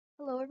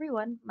Hello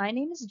everyone, my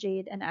name is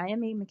Jade and I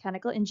am a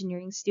mechanical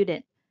engineering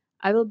student.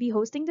 I will be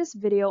hosting this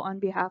video on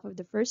behalf of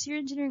the first year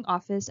engineering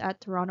office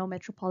at Toronto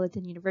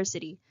Metropolitan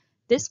University.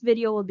 This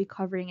video will be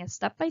covering a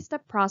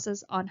step-by-step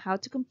process on how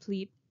to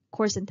complete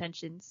course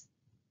intentions.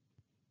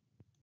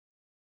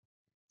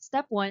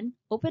 Step 1.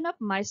 Open up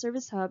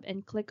MyServiceHub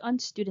and click on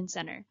Student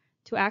Center.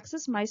 To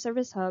access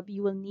MyServiceHub,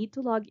 you will need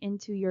to log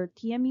into your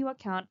TMU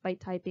account by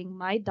typing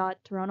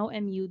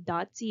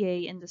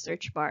my.torontomu.ca in the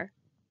search bar.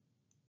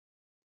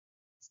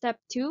 Step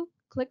 2.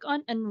 Click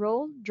on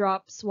Enroll,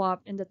 Drop,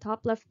 Swap in the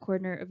top left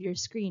corner of your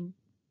screen.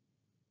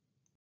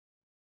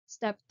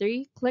 Step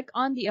 3. Click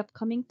on the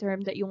upcoming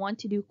term that you want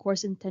to do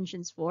course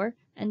intentions for,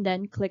 and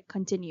then click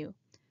Continue.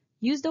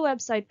 Use the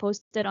website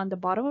posted on the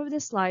bottom of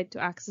this slide to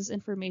access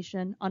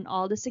information on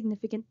all the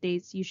significant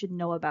dates you should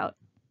know about.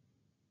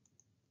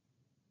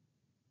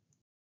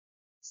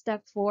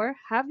 Step 4.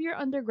 Have your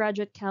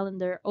undergraduate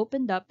calendar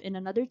opened up in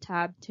another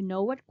tab to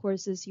know what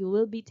courses you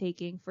will be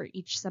taking for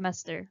each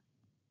semester.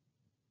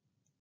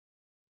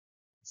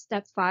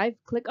 Step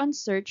 5. Click on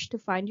Search to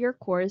find your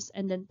course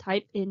and then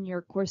type in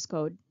your course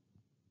code.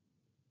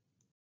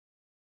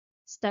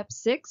 Step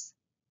 6.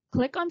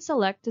 Click on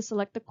Select to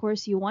select the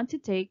course you want to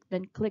take,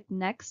 then click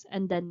Next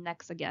and then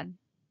Next again.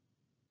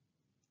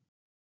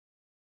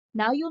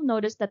 Now you'll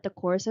notice that the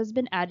course has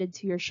been added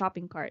to your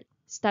shopping cart.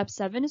 Step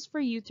 7 is for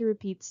you to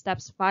repeat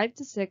steps 5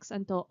 to 6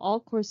 until all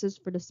courses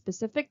for the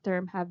specific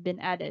term have been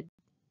added.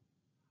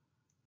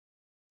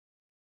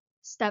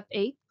 Step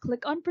 8.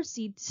 Click on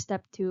Proceed to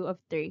Step 2 of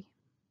 3.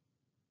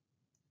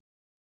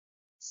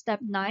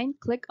 Step 9.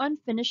 Click on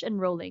Finish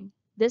Enrolling.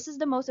 This is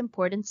the most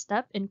important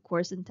step in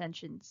course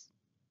intentions.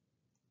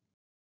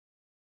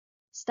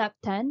 Step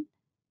 10.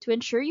 To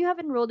ensure you have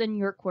enrolled in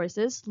your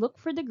courses, look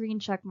for the green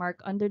check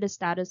mark under the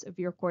status of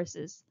your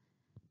courses.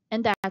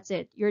 And that's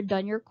it. You're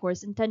done your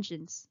course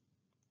intentions.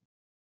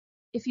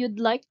 If you'd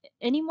like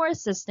any more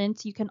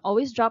assistance, you can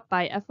always drop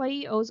by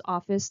FYEO's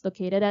office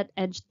located at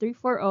Edge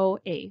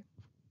 340A.